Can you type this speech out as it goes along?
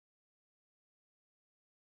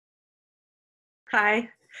Hi,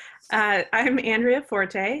 I'm Andrea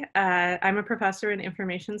Forte. I'm a professor in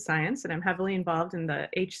information science, and I'm heavily involved in the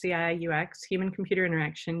HCI UX, Human Computer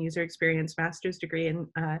Interaction User Experience Master's degree in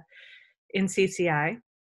CCI.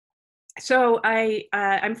 So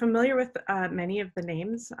I'm familiar with many of the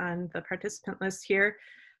names on the participant list here.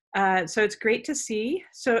 So it's great to see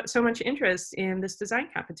so much interest in this design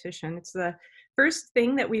competition. It's the first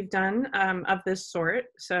thing that we've done of this sort,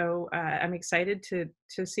 so I'm excited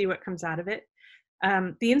to see what comes out of it.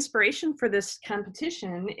 The inspiration for this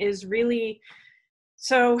competition is really,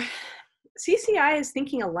 so CCI is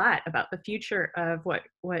thinking a lot about the future of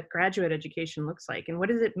what graduate education looks like, and what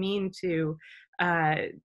does it mean uh,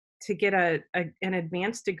 to get an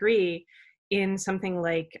advanced degree in something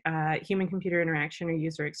like human-computer interaction or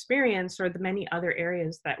user experience, or the many other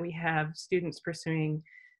areas that we have students pursuing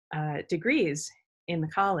degrees in the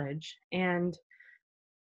college. And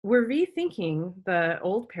we're rethinking the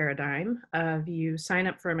old paradigm of you sign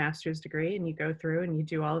up for a master's degree and you go through and you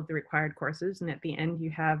do all of the required courses, and at the end you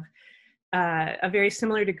have a very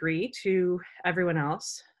similar degree to everyone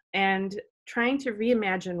else, and trying to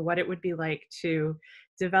reimagine what it would be like to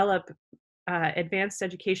develop advanced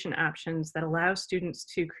education options that allow students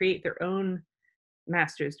to create their own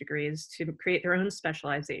master's degrees, to create their own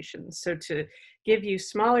specializations. So to give you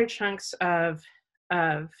smaller chunks of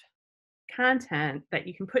content that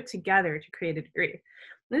you can put together to create a degree.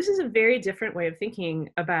 And this is a very different way of thinking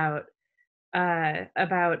uh,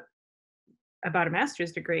 about about a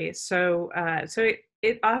master's degree. So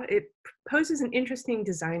it poses an interesting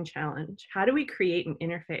design challenge. How do we create an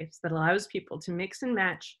interface that allows people to mix and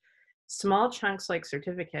match small chunks like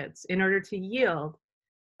certificates in order to yield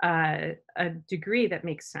a degree that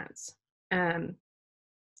makes sense? Um,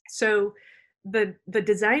 so the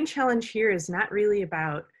design challenge here is not really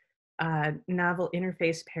about novel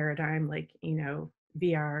interface paradigm like,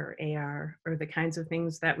 VR or AR, or the kinds of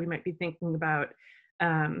things that we might be thinking about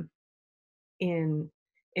um, in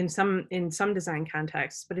some design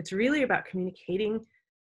contexts, but it's really about communicating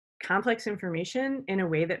complex information in a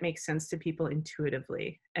way that makes sense to people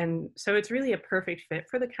intuitively. And so it's really a perfect fit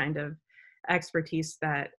for the kind of expertise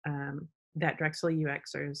that Drexel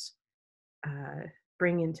UXers uh,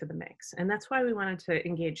 bring into the mix. And that's why we wanted to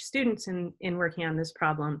engage students in working on this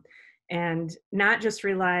problem, and not just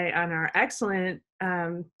rely on our excellent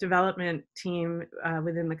development team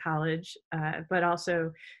within the college, but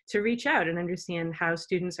also to reach out and understand how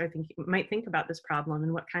students might think about this problem,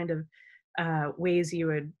 and what kind of ways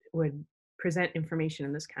you would present information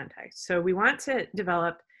in this context. So we want to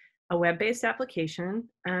develop a web-based application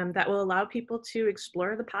that will allow people to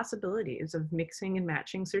explore the possibilities of mixing and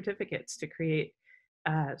matching certificates to create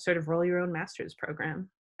sort of roll your own master's program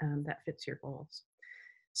that fits your goals.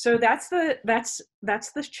 So that's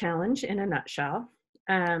the challenge in a nutshell.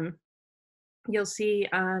 You'll see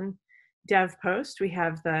on DevPost we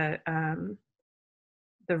have the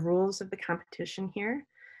rules of the competition here.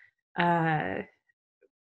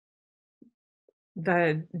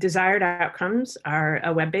 The desired outcomes are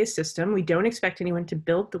a web-based system. We don't expect anyone to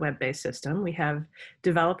build the web-based system. We have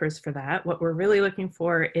developers for that. What we're really looking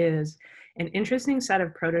for is an interesting set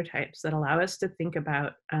of prototypes that allow us to think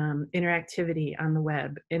about interactivity on the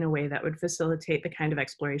web in a way that would facilitate the kind of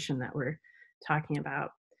exploration that we're talking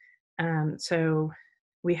about. So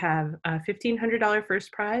we have a $1,500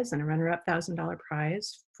 first prize and a runner-up $1,000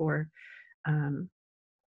 prize for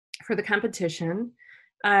the competition.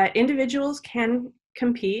 Individuals can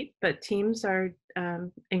compete, but teams are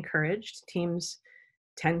encouraged. Teams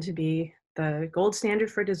tend to be the gold standard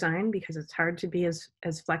for design because it's hard to be as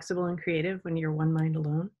flexible and creative when you're one mind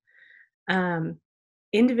alone.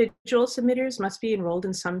 Individual submitters must be enrolled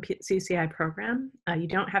in some CCI program. You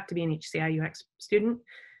don't have to be an HCI UX student.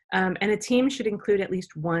 And a team should include at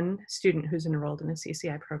least one student who's enrolled in a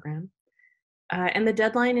CCI program. And the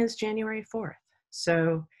deadline is January 4th.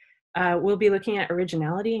 So we'll be looking at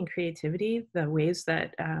originality and creativity, the ways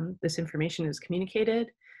that this information is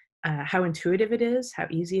communicated, how intuitive it is, how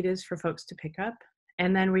easy it is for folks to pick up.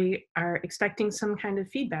 And then we are expecting some kind of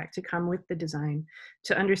feedback to come with the design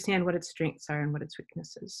to understand what its strengths are and what its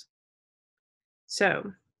weaknesses.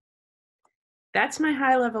 So that's my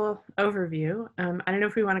high level overview. I don't know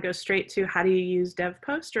if we want to go straight to how do you use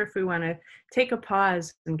DevPost, or if we want to take a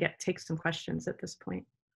pause and take some questions at this point.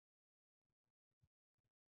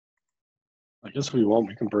 I guess we won't.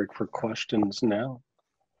 We can break for questions now.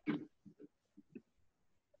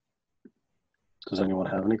 Does anyone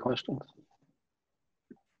have any questions?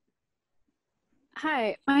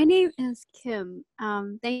 Hi, my name is Kim.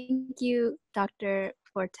 Thank you, Dr.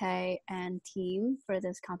 Forte and team, for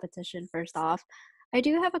this competition, first off. I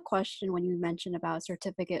do have a question when you mentioned about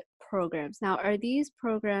certificate programs. Now, are these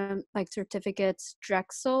program like certificates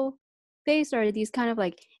Drexel based, or are these kind of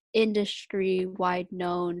like industry-wide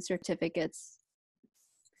known certificates?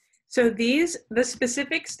 So these, the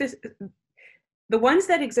specifics, the ones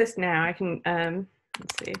that exist now, I can,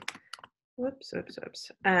 let's see, whoops.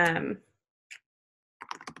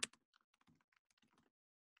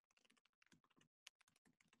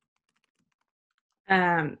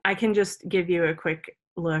 I can just give you a quick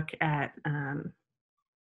look at,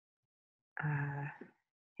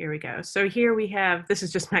 here we go. So here we have, this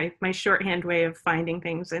is just my shorthand way of finding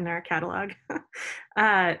things in our catalog.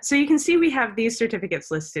 So you can see we have these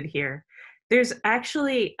certificates listed here. There's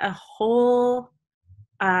actually a whole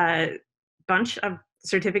bunch of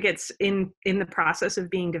certificates in the process of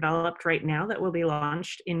being developed right now that will be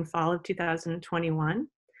launched in fall of 2021.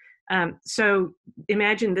 So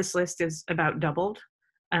imagine this list is about doubled,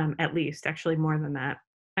 at least, actually more than that.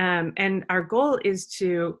 And our goal is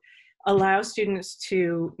to allow students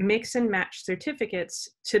to mix and match certificates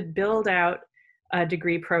to build out a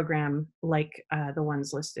degree program like the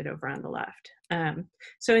ones listed over on the left.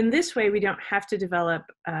 So in this way, we don't have to develop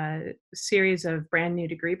a series of brand new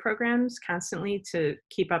degree programs constantly to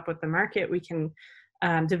keep up with the market. We can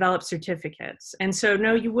develop certificates. And so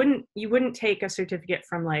no, you wouldn't take a certificate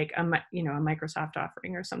from like a Microsoft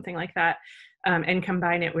offering or something like that and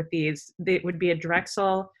combine it with these. It would be a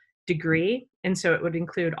Drexel degree, and so it would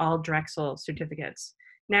include all Drexel certificates.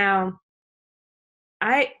 Now,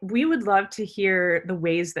 we would love to hear the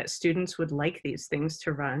ways that students would like these things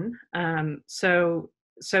to run. So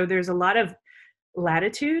there's a lot of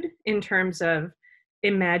latitude in terms of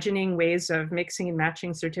imagining ways of mixing and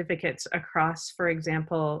matching certificates across, for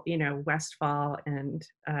example, Westfall and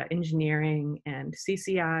engineering and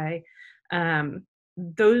CCI.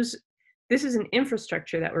 This is an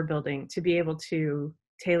infrastructure that we're building to be able to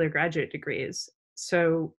tailor graduate degrees.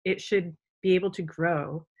 So it should be able to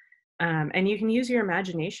grow. And you can use your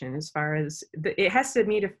imagination as far as, it has to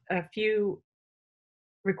meet a few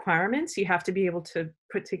requirements. You have to be able to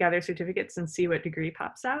put together certificates and see what degree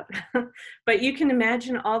pops out. But you can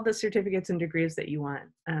imagine all the certificates and degrees that you want.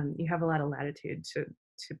 You have a lot of latitude to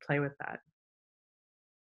play with that.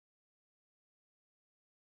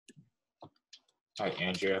 Hi,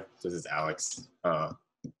 Andrea. This is Alex.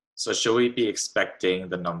 So should we be expecting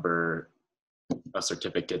the number of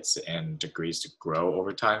certificates and degrees to grow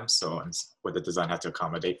over time? So would the design have to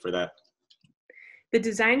accommodate for that? The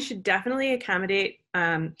design should definitely accommodate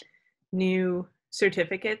new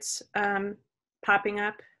certificates popping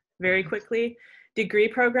up very quickly. Degree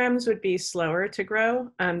programs would be slower to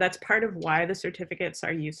grow. That's part of why the certificates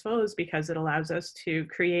are useful, is because it allows us to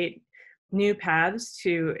create new paths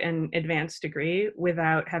to an advanced degree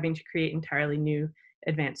without having to create entirely new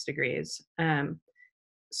advanced degrees.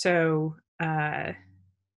 So I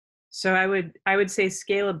would say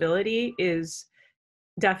scalability is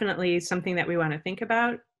definitely something that we want to think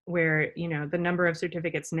about, where the number of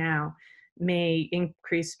certificates now may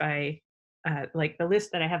increase by like the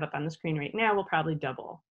list that I have up on the screen right now will probably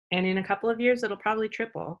double, and in a couple of years it'll probably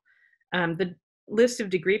triple. The list of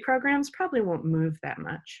degree programs probably won't move that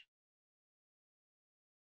much.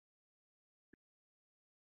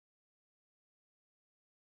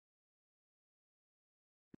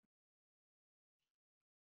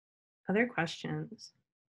 Other questions?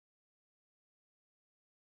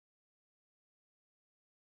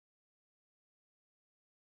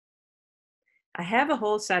 I have a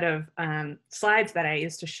whole set of slides that I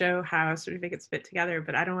use to show how certificates fit together,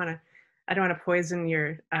 but I don't want to poison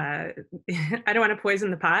your I don't want to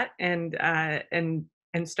poison the pot and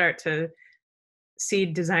start to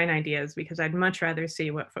seed design ideas, because I'd much rather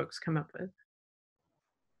see what folks come up with.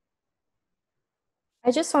 I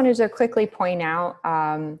just wanted to quickly point out,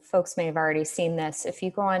 folks may have already seen this. If you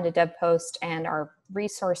go on to DevPost and our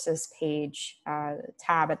resources page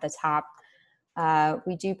tab at the top,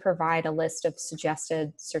 we do provide a list of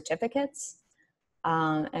suggested certificates.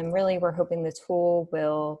 And really, we're hoping the tool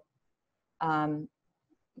will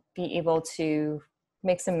be able to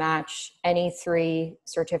mix and match any 3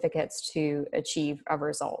 certificates to achieve a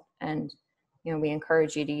result. And we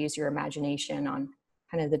encourage you to use your imagination on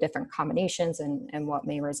kind of the different combinations and what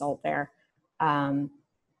may result there. So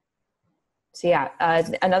yeah,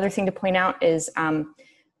 another thing to point out is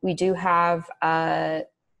we do have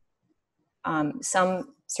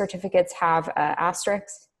some certificates have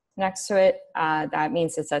asterisks next to it. That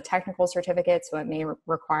means it's a technical certificate, so it may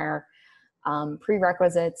require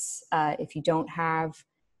prerequisites. If you don't have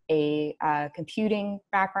a computing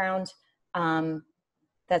background,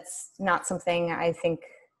 that's not something I think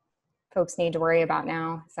folks need to worry about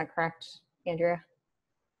now. Is that correct, Andrea?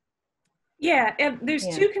 Yeah, there's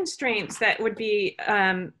Yeah. two constraints that would be,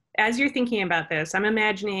 as you're thinking about this, I'm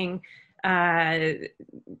imagining,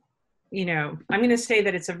 you know, I'm going to say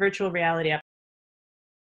that it's a virtual reality app.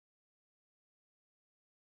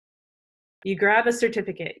 You grab a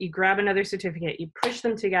certificate, you grab another certificate, you push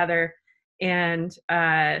them together, and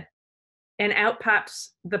out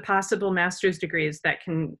pops the possible master's degrees that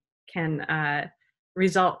can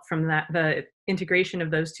result from that, the integration of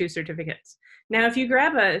those two certificates. Now, if you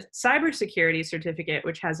grab a cybersecurity certificate,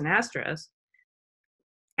 which has an asterisk,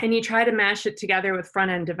 and you try to mash it together with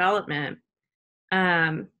front-end development,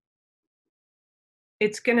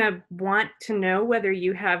 it's going to want to know whether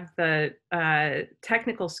you have the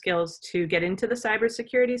technical skills to get into the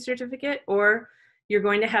cybersecurity certificate, or you're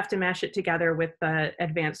going to have to mash it together with the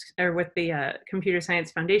advanced or with the computer science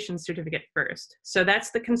foundation certificate first. So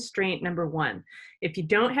that's the constraint number one. If you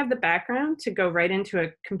don't have the background to go right into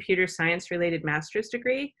a computer science related master's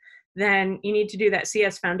degree, then you need to do that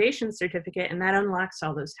CS foundation certificate, and that unlocks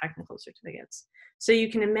all those technical certificates. So you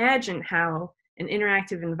can imagine how an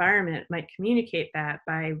interactive environment might communicate that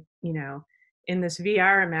by, you know, in this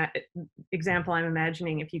VR example I'm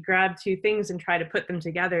imagining, if you grab two things and try to put them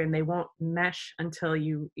together and they won't mesh until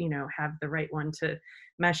you know, have the right one to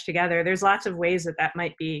mesh together. There's lots of ways that that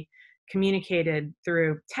might be communicated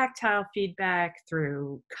through tactile feedback,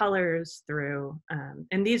 through colors, through,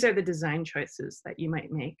 and these are the design choices that you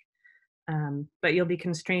might make. But you'll be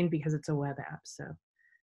constrained because it's a web app, so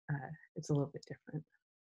it's a little bit different.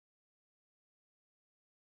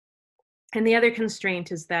 And the other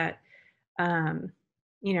constraint is that,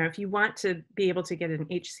 you know, if you want to be able to get an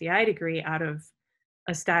HCI degree out of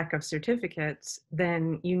a stack of certificates,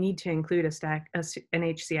 then you need to include an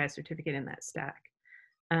HCI certificate in that stack.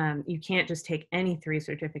 You can't just take any 3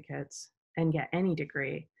 certificates and get any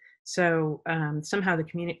degree. So somehow the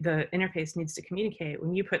interface needs to communicate.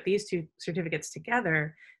 When you put these 2 certificates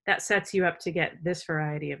together, that sets you up to get this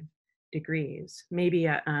variety of degrees. Maybe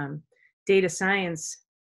a data science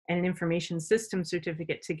and an information systems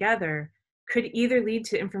certificate together could either lead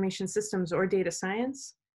to information systems or data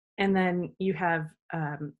science. And then you have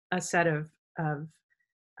a set of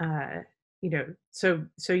you know, so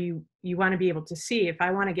you want to be able to see, if I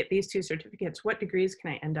want to get these 2 certificates, what degrees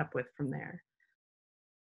can I end up with from there?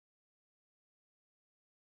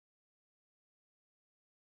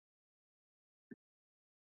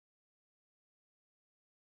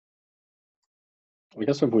 I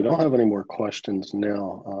guess if we don't have any more questions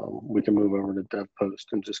now, we can move over to DevPost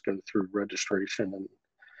and just go through registration and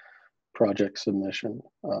project submission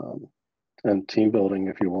and team building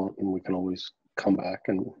if you want, and we can always come back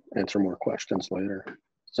and answer more questions later.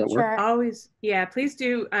 Does that work? Sure. Always, yeah, please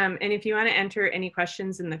do. And if you want to enter any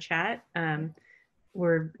questions in the chat,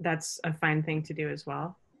 that's a fine thing to do as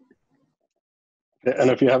well. And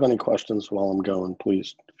if you have any questions while I'm going,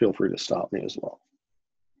 please feel free to stop me as well.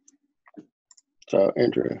 So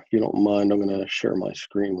Andrew, if you don't mind, I'm going to share my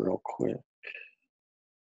screen real quick.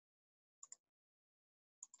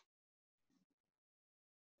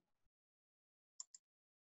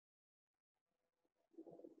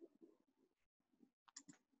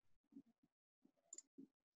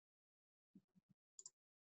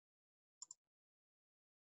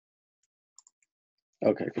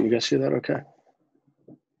 Okay, can you guys see that okay?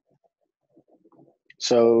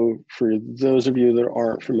 So for those of you that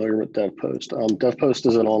aren't familiar with DevPost, DevPost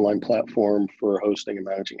is an online platform for hosting and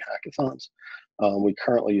managing hackathons. We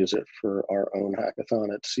currently use it for our own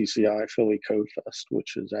hackathon at CCI Philly CodeFest,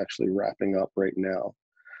 which is actually wrapping up right now.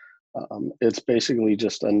 It's basically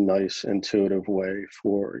just a nice, intuitive way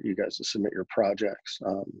for you guys to submit your projects.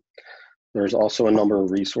 There's also a number of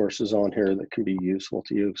resources on here that can be useful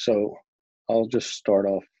to you. So I'll just start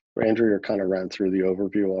off. Andrea kind of ran through the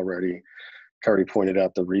overview already. Already pointed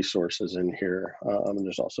out the resources in here. And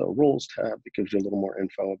there's also a rules tab that gives you a little more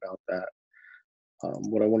info about that.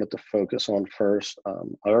 What I wanted to focus on first, I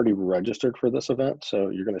already registered for this event,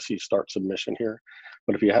 so you're going to see start submission here.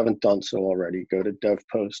 But if you haven't done so already, go to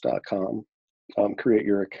devpost.com, create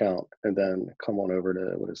your account, and then come on over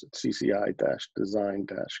to, what is it,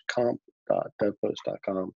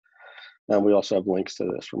 cci-design-comp.devpost.com. And we also have links to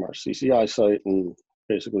this from our CCI site and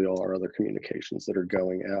basically all our other communications that are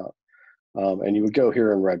going out. And you would go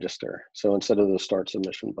here and register. So instead of the start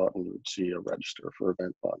submission button, you would see a register for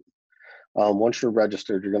event button. Once you're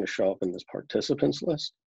registered, you're going to show up in this participants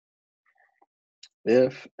list.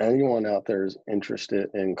 If anyone out there is interested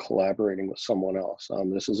in collaborating with someone else,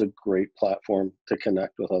 this is a great platform to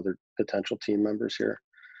connect with other potential team members here.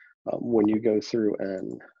 When you go through,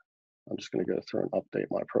 and I'm just going to go through and update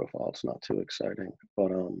my profile. It's not too exciting,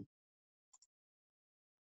 but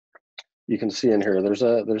you can see in here, there's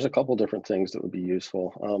a couple different things that would be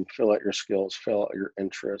useful. Fill out your skills, fill out your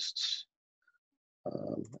interests,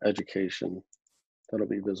 education. That'll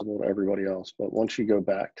be visible to everybody else. But once you go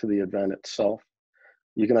back to the event itself,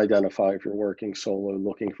 you can identify if you're working solo,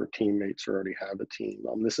 looking for teammates, or already have a team.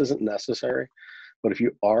 This isn't necessary, but if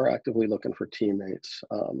you are actively looking for teammates,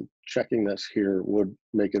 checking this here would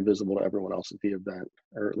make it visible to everyone else at the event,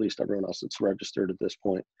 or at least everyone else that's registered at this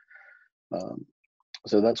point.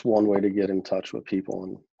 So that's one way to get in touch with people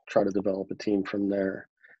and try to develop a team from there.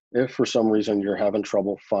 If for some reason you're having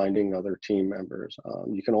trouble finding other team members,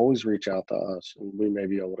 you can always reach out to us, and we may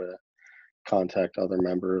be able to contact other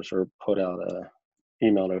members or put out a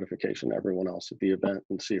email notification to everyone else at the event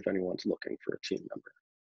and see if anyone's looking for a team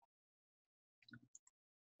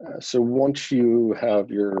member. So once you have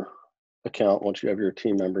your account, once you have your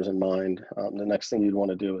team members in mind, the next thing you'd want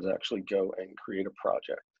to do is actually go and create a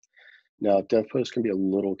project. Now, DevPost can be a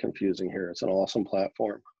little confusing here. It's an awesome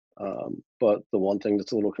platform, but the one thing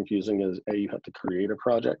that's a little confusing is you have to create a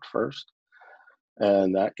project first,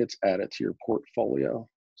 and that gets added to your portfolio.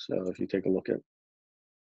 So if you take a look at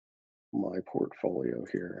my portfolio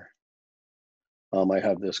here, I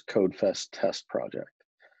have this CodeFest test project.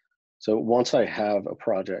 So once I have a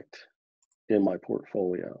project in my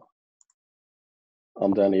portfolio,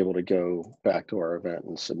 I'm then able to go back to our event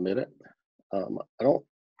and submit it. I don't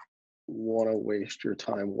want to waste your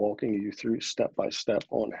time walking you through step by step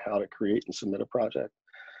on how to create and submit a project.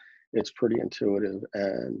 It's pretty intuitive,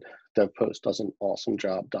 and DevPost does an awesome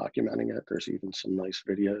job documenting it. There's even some nice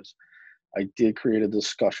videos. I did create a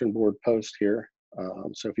discussion board post here.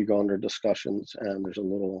 So if you go under discussions, and there's a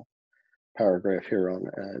little paragraph here on,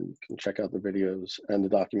 and you can check out the videos and the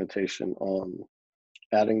documentation on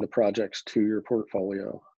adding the projects to your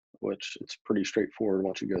portfolio, which it's pretty straightforward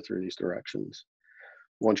once you go through these directions.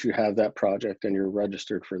 Once you have that project and you're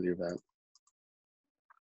registered for the event,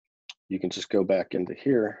 you can just go back into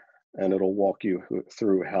here and it'll walk you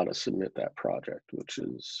through how to submit that project, which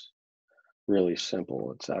is really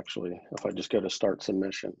simple. It's actually, if I just go to start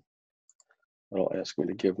submission, it'll ask me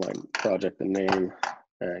to give my project a name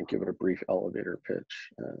and give it a brief elevator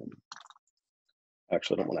pitch. And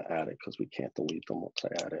actually, I don't want to add it because we can't delete them once I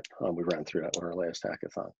add it. We ran through that with our last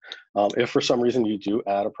hackathon. If for some reason you do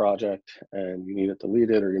add a project and you need it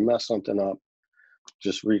deleted or you mess something up,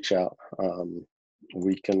 just reach out.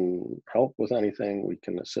 We can help with anything. We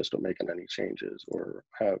can assist with making any changes or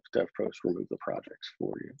have DevPost remove the projects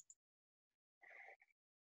for you.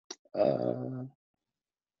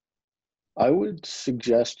 I would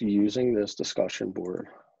suggest using this discussion board.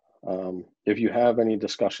 If you have any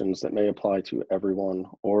discussions that may apply to everyone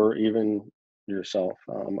or even yourself,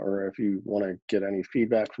 or if you want to get any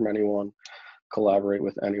feedback from anyone, collaborate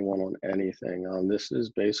with anyone on anything, this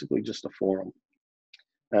is basically just a forum.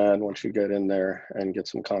 And once you get in there and get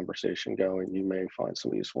some conversation going, you may find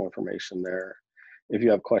some useful information there. If you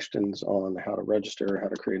have questions on how to register, how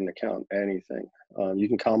to create an account, anything, you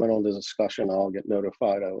can comment on the discussion. I'll get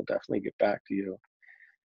notified. I will definitely get back to you.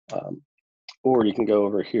 Or you can go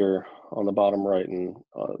over here on the bottom right and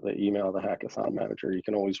the email the hackathon manager. You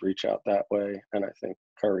can always reach out that way. And I think,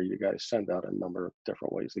 Curry, you guys send out a number of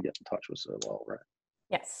different ways to get in touch with us as well, right?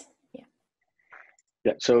 Yes. Yeah.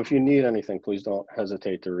 Yeah. So if you need anything, please don't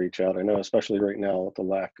hesitate to reach out. I know, especially right now with the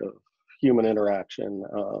lack of human interaction,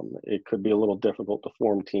 it could be a little difficult to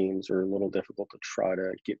form teams or a little difficult to try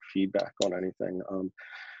to get feedback on anything.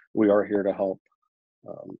 We are here to help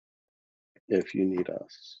if you need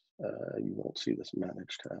us. You won't see this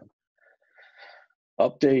manage tab.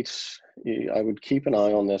 Updates, I would keep an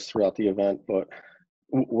eye on this throughout the event, but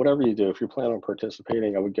whatever you do, if you're planning on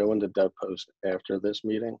participating, I would go into DevPost after this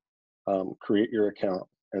meeting, create your account,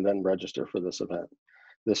 and then register for this event.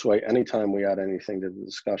 This way, anytime we add anything to the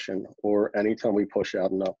discussion or anytime we push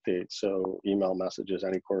out an update, so email messages,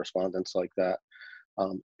 any correspondence like that,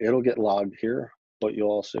 it'll get logged here, but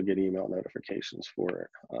you'll also get email notifications for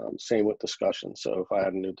it. Same with discussion. So if I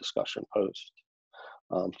had a new discussion post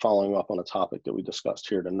following up on a topic that we discussed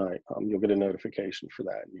here tonight, you'll get a notification for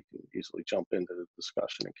that. And you can easily jump into the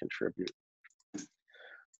discussion and contribute.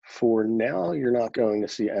 For now, you're not going to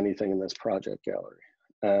see anything in this project gallery.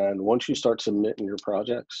 And once you start submitting your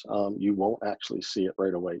projects, you won't actually see it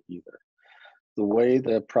right away either. The way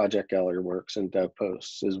the project gallery works in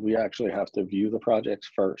DevPost is we actually have to view the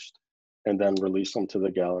projects first and then release them to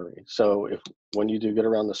the gallery. So when you do get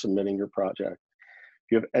around to submitting your project,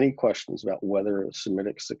 if you have any questions about whether it's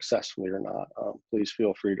submitted successfully or not, please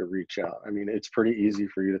feel free to reach out. I mean, it's pretty easy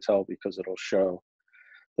for you to tell because it'll show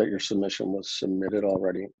that your submission was submitted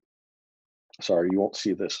already. Sorry, you won't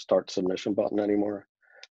see this start submission button anymore,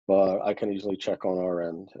 but I can easily check on our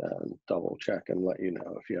end and double check and let you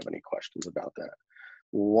know if you have any questions about that.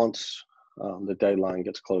 Once the deadline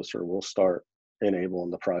gets closer, we'll start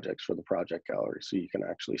enabling the projects for the project gallery so you can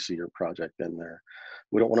actually see your project in there.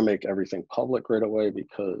 We don't want to make everything public right away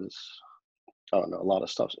because, I don't know, a lot of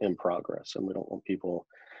stuff's in progress and we don't want people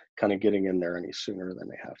kind of getting in there any sooner than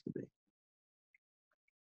they have to be.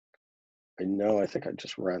 I think I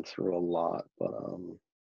just ran through a lot, but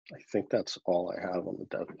I think that's all I have on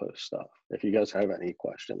the DevPost stuff. If you guys have any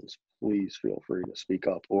questions, please feel free to speak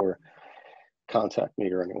up or contact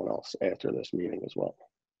me or anyone else after this meeting as well.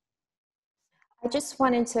 I just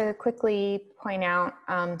wanted to quickly point out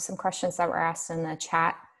some questions that were asked in the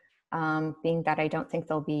chat, being that I don't think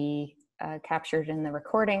they'll be captured in the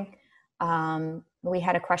recording. We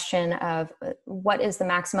had a question of what is the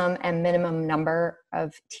maximum and minimum number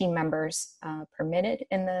of team members permitted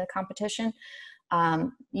in the competition.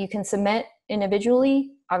 You can submit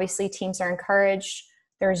individually. Obviously, teams are encouraged.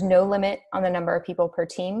 There's no limit on the number of people per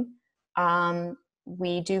team.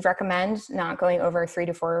 We do recommend not going over 3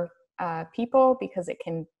 to 4 people because it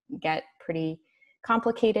can get pretty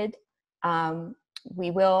complicated.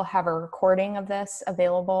 We will have a recording of this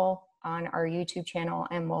available on our YouTube channel,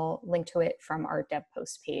 and we'll link to it from our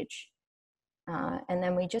DevPost page. And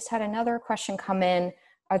then we just had another question come in.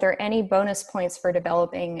 Are there any bonus points for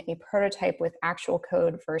developing a prototype with actual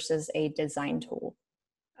code versus a design tool?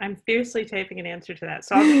 I'm fiercely typing an answer to that.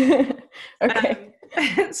 So I'll okay.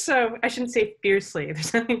 So I shouldn't say fiercely.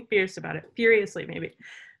 There's nothing fierce about it. Furiously, maybe.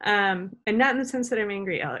 And not in the sense that I'm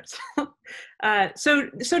angry, Alex. So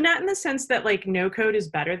not in the sense that like no code is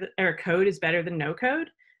better or code is better than no code,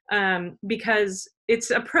 because it's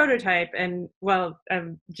a prototype. And well,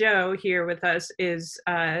 Joe here with us is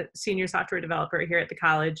a senior software developer here at the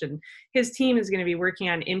college, and his team is going to be working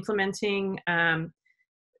on implementing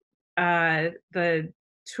the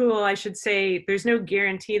tool. I should say there's no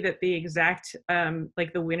guarantee that the exact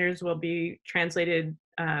like the winners will be translated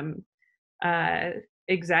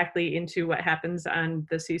exactly into what happens on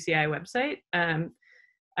the CCI website.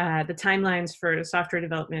 The timelines for software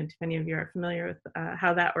development, if any of you are familiar with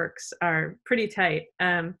how that works, are pretty tight.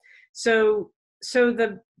 So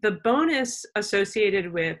the bonus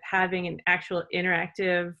associated with having an actual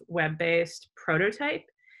interactive web-based prototype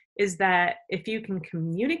is that if you can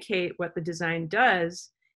communicate what the design does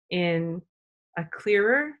in a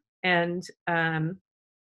clearer and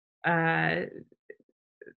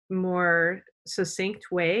more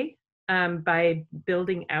succinct way, by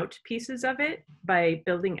building out pieces of it, by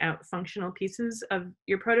building out functional pieces of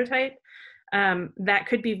your prototype, that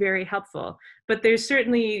could be very helpful. But there's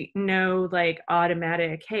certainly no like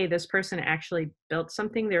automatic, hey, this person actually built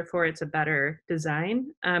something, therefore it's a better design.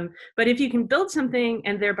 But if you can build something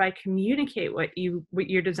and thereby communicate what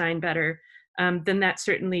your design better, then that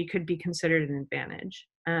certainly could be considered an advantage.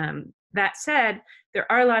 That said,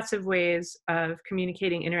 there are lots of ways of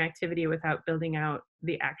communicating interactivity without building out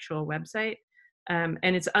the actual website. And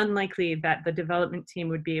it's unlikely that the development team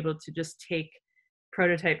would be able to just take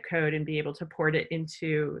prototype code and be able to port it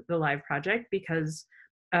into the live project because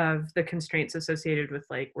of the constraints associated with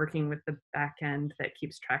like working with the back end that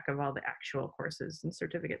keeps track of all the actual courses and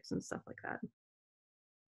certificates and stuff like that.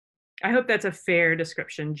 I hope that's a fair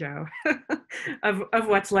description, Joe, of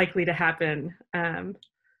what's likely to happen.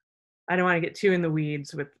 I don't want to get too in the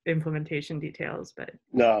weeds with implementation details, but.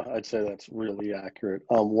 No, I'd say that's really accurate.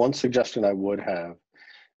 One suggestion I would have,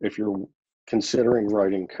 if you're considering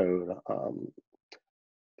writing code,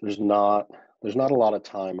 there's not a lot of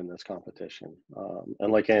time in this competition.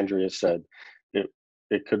 And like Andrea said,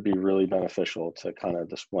 it could be really beneficial to kind of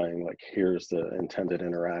displaying like, here's the intended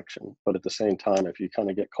interaction. But at the same time, if you kind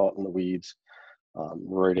of get caught in the weeds,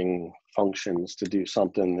 writing functions to do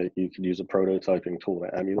something that you could use a prototyping tool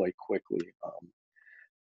to emulate quickly,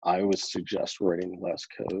 I would suggest writing less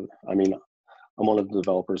code. I mean, I'm one of the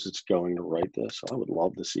developers that's going to write this. So I would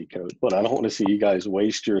love to see code, but I don't want to see you guys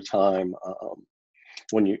waste your time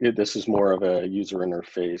when this is more of a user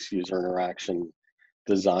interface, user interaction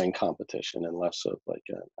design competition and less of like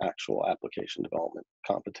an actual application development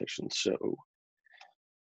competition. So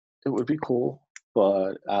it would be cool,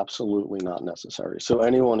 but absolutely not necessary. So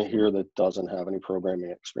anyone here that doesn't have any programming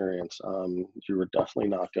experience, you are definitely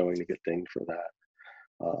not going to get dinged for that.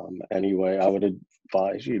 Anyway, I would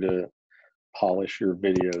advise you to polish your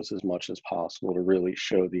videos as much as possible to really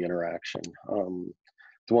show the interaction.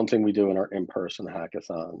 The one thing we do in our in-person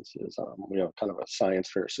hackathons is we have kind of a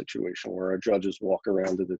science fair situation where our judges walk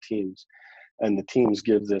around to the teams and the teams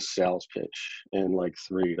give this sales pitch in like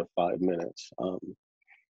 3 to 5 minutes.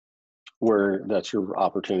 where that's your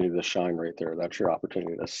opportunity to shine right there. That's your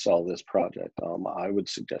opportunity to sell this project. I would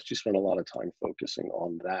suggest you spend a lot of time focusing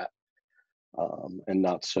on that, and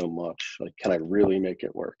not so much like, can I really make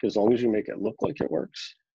it work? As long as you make it look like it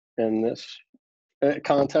works in this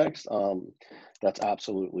context, that's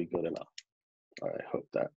absolutely good enough. I hope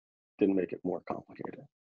that didn't make it more complicated.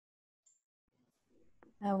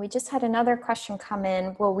 We just had another question come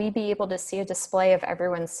in. Will we be able to see a display of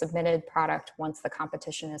everyone's submitted product once the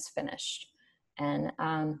competition is finished? And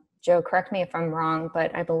Joe, correct me if I'm wrong,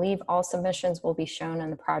 but I believe all submissions will be shown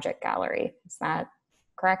in the project gallery. Is that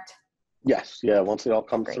correct? Yes, yeah, once they all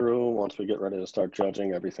come Great. through, once we get ready to start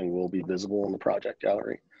judging, everything will be visible in the project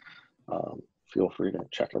gallery. Feel free to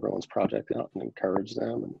check everyone's project out and encourage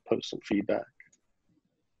them and post some feedback.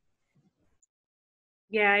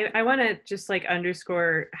 Yeah, I want to just like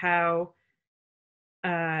underscore how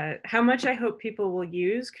much I hope people will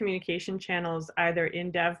use communication channels either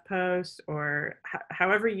in DevPost or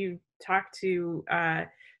however you talk to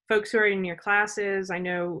folks who are in your classes. I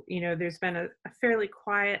know, there's been a fairly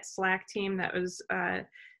quiet Slack team that was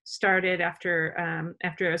started after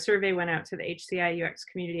a survey went out to the HCI UX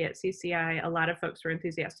community at CCI. A lot of folks were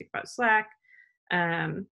enthusiastic about Slack.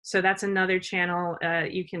 So that's another channel.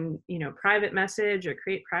 You can, private message or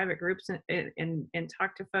create private groups and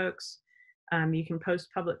talk to folks. You can post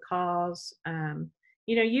public calls.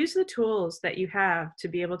 Use the tools that you have to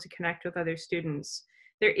be able to connect with other students.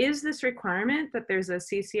 There is this requirement that there's a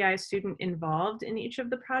CCI student involved in each of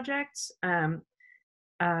the projects.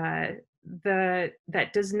 That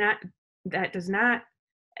does not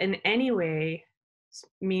in any way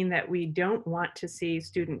mean that we don't want to see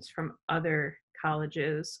students from other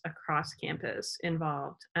colleges across campus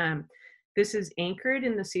involved. This is anchored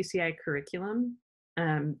in the CCI curriculum.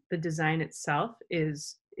 The design itself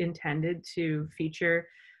is intended to feature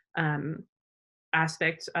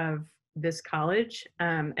aspects of this college.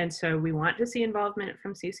 And so we want to see involvement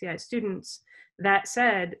from CCI students. That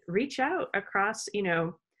said, reach out across,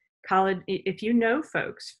 college. If you know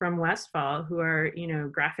folks from Westfall who are,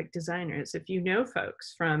 graphic designers, if you know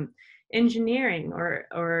folks from engineering or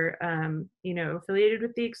affiliated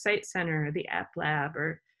with the Excite Center or the App Lab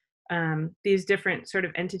or these different sort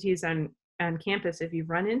of entities on campus, if you've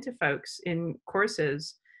run into folks in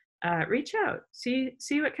courses, reach out, see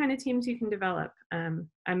what kind of teams you can develop.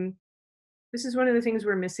 This is one of the things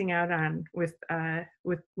we're missing out on with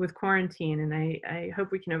quarantine, and I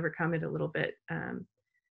hope we can overcome it a little bit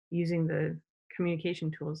using the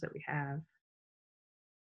communication tools that we have.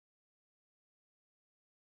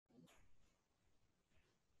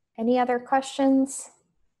 Any other questions?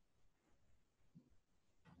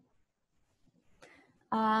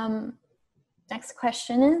 Next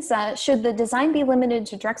question is, should the design be limited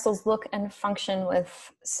to Drexel's look and function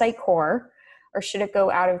with Sitecore, or should it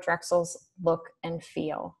go out of Drexel's look and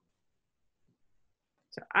feel?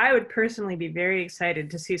 So I would personally be very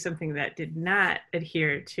excited to see something that did not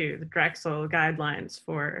adhere to the Drexel guidelines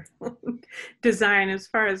for design as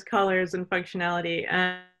far as colors and functionality.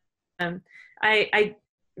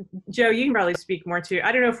 Joe, you can probably speak more to,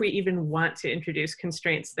 I don't know if we even want to introduce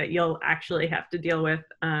constraints that you'll actually have to deal with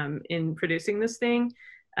in producing this thing.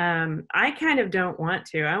 I kind of don't want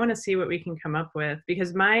to. I want to see what we can come up with,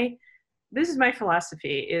 because this is my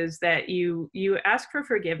philosophy, is that you ask for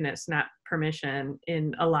forgiveness, not permission,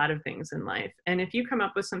 in a lot of things in life. And if you come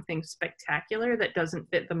up with something spectacular that doesn't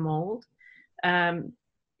fit the mold,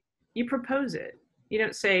 you propose it. You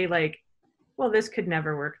don't say like, well, this could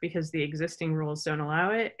never work because the existing rules don't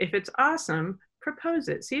allow it. If it's awesome, propose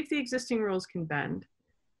it. See if the existing rules can bend.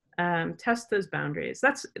 Test those boundaries.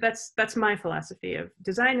 That's my philosophy of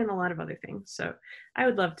design and a lot of other things. So I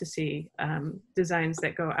would love to see designs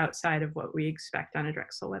that go outside of what we expect on a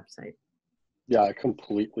Drexel website. Yeah, I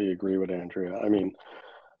completely agree with Andrea. I mean,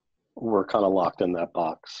 we're kind of locked in that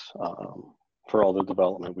box for all the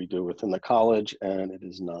development we do within the college, and it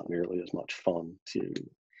is not nearly as much fun to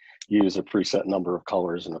use a preset number of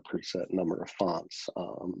colors and a preset number of fonts.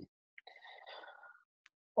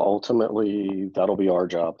 Ultimately, that'll be our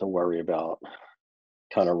job to worry about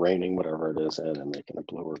kind of reining whatever it is in and making it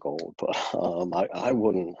blue or gold. But I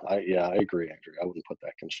agree, Andrew. I wouldn't put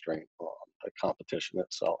that constraint on the competition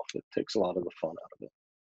itself. It takes a lot of the fun out of it.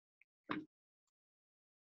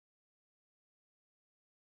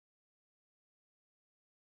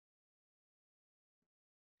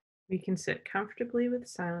 We can sit comfortably with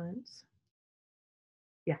silence.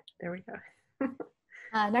 Yeah, there we go.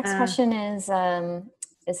 Next question is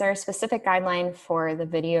there a specific guideline for the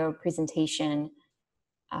video presentation?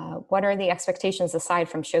 What are the expectations aside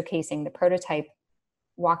from showcasing the prototype,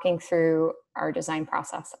 walking through our design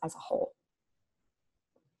process as a whole?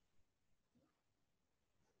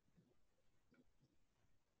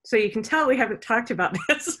 So you can tell we haven't talked about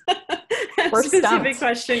this We're specific stumped.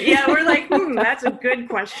 question. Yeah, we're like, that's a good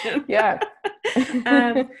question. Yeah.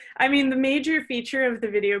 I mean, the major feature of the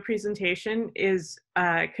video presentation is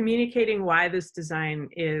communicating why this design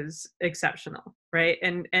is exceptional, right?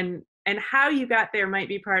 And how you got there might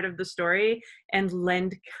be part of the story and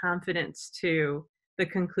lend confidence to the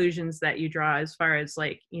conclusions that you draw as far as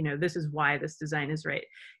like, you know, this is why this design is right.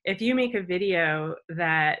 If you make a video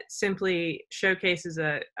that simply showcases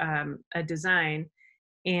a design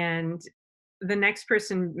and the next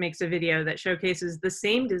person makes a video that showcases the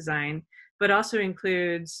same design, but also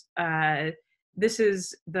includes, this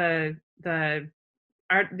is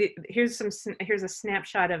here's a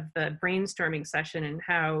snapshot of the brainstorming session and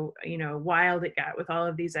how, you know, wild it got with all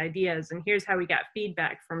of these ideas, and here's how we got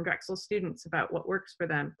feedback from Drexel students about what works for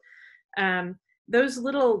them. Those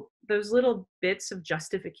little bits of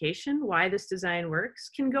justification why this design works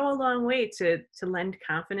can go a long way to lend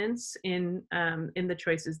confidence in the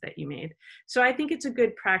choices that you made. So I think it's a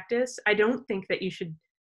good practice. I don't think that you should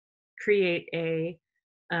create a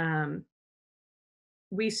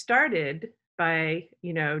we started by,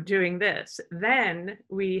 you know, doing this, then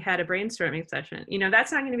we had a brainstorming session. You know,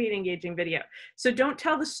 that's not going to be an engaging video. So don't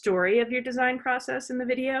tell the story of your design process in the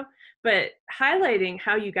video, but highlighting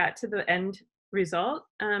how you got to the end result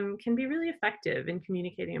can be really effective in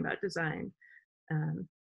communicating about design.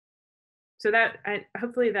 So that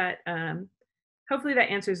hopefully that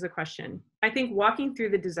answers the question. I think walking through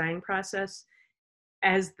the design process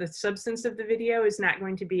as the substance of the video is not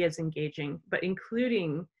going to be as engaging, but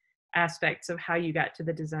including aspects of how you got to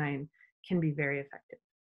the design can be very effective.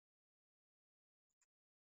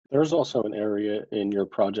 There's also an area in your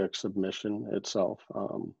project submission itself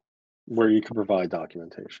where you can provide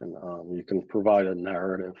documentation. You can provide a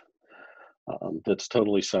narrative that's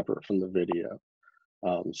totally separate from the video.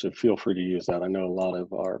 So feel free to use that. I know a lot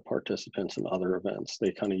of our participants in other events,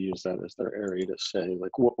 they kind of use that as their area to say,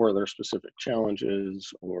 like, what were their specific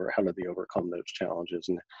challenges, or how did they overcome those challenges,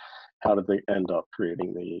 and how did they end up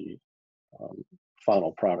creating the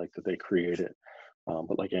final product that they created.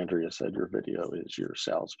 But like Andrea said, your video is your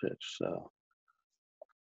sales pitch. So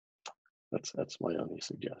that's my only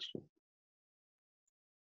suggestion.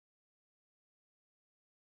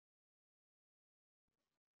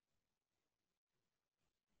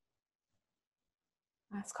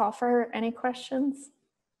 Last call for any questions.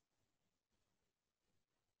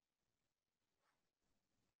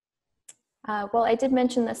 Well, I did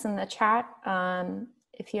mention this in the chat.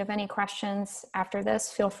 If you have any questions after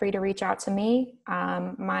this, feel free to reach out to me.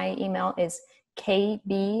 My email is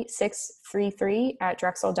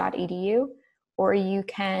kb633@drexel.edu, or you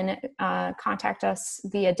can contact us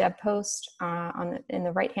via DevPost. In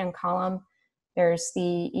the right-hand column, there's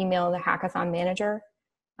the email of the Hackathon manager,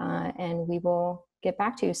 and we will get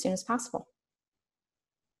back to you as soon as possible.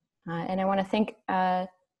 And I want to thank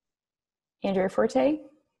Andrea Forte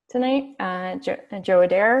tonight, Joe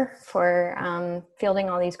Adair for fielding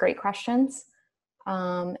all these great questions,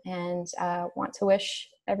 and want to wish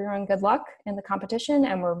everyone good luck in the competition,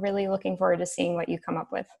 and we're really looking forward to seeing what you come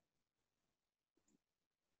up with.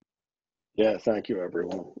 Yeah, thank you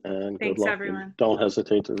everyone, and Thanks, good luck. everyone. Don't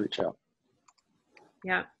hesitate to reach out.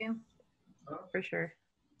 Yeah, for sure.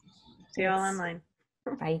 See you all online.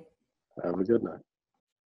 Bye. Have a good night.